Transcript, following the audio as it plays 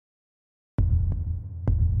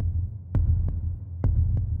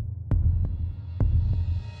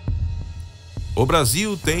O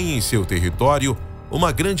Brasil tem em seu território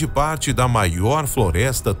uma grande parte da maior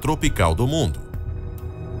floresta tropical do mundo.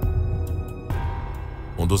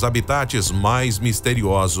 Um dos habitats mais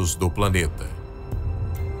misteriosos do planeta.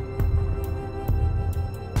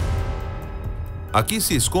 Aqui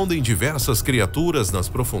se escondem diversas criaturas nas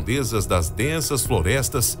profundezas das densas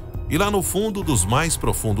florestas e lá no fundo dos mais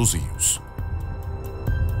profundos rios.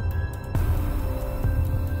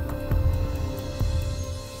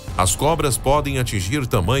 As cobras podem atingir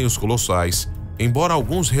tamanhos colossais, embora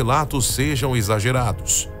alguns relatos sejam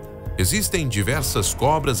exagerados. Existem diversas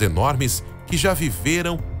cobras enormes que já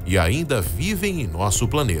viveram e ainda vivem em nosso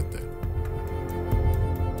planeta.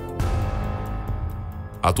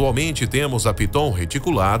 Atualmente temos a piton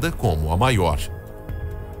reticulada como a maior.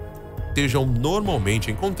 Sejam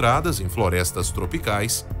normalmente encontradas em florestas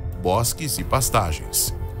tropicais, bosques e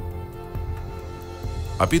pastagens.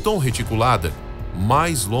 A piton reticulada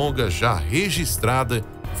mais longa já registrada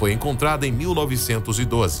foi encontrada em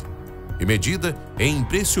 1912 e medida em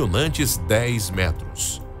impressionantes 10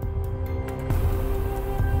 metros.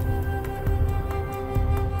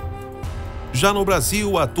 Já no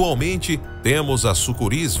Brasil, atualmente, temos as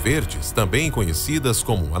sucuris verdes, também conhecidas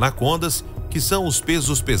como anacondas, que são os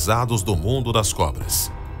pesos pesados do mundo das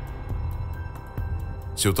cobras.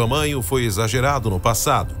 Seu tamanho foi exagerado no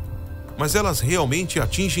passado, mas elas realmente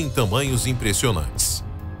atingem tamanhos impressionantes.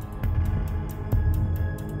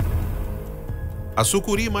 A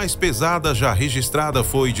sucuri mais pesada já registrada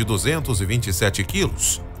foi de 227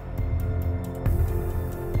 quilos.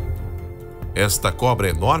 Esta cobra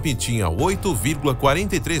enorme tinha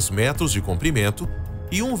 8,43 metros de comprimento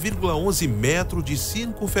e 1,11 metro de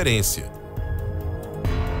circunferência.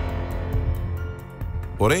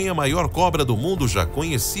 Porém, a maior cobra do mundo já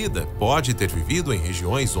conhecida pode ter vivido em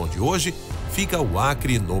regiões onde hoje fica o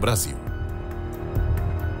Acre, no Brasil.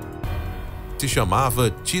 Se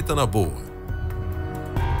chamava Titanoboa.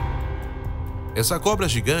 Essa cobra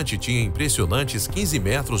gigante tinha impressionantes 15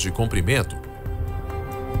 metros de comprimento.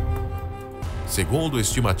 Segundo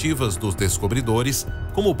estimativas dos descobridores,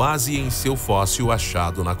 como base em seu fóssil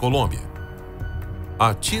achado na Colômbia.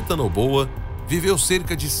 A Titanoboa viveu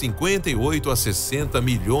cerca de 58 a 60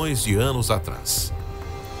 milhões de anos atrás.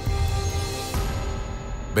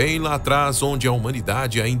 Bem lá atrás, onde a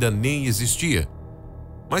humanidade ainda nem existia.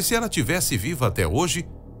 Mas se ela tivesse viva até hoje,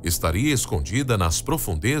 estaria escondida nas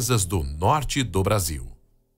profundezas do norte do Brasil.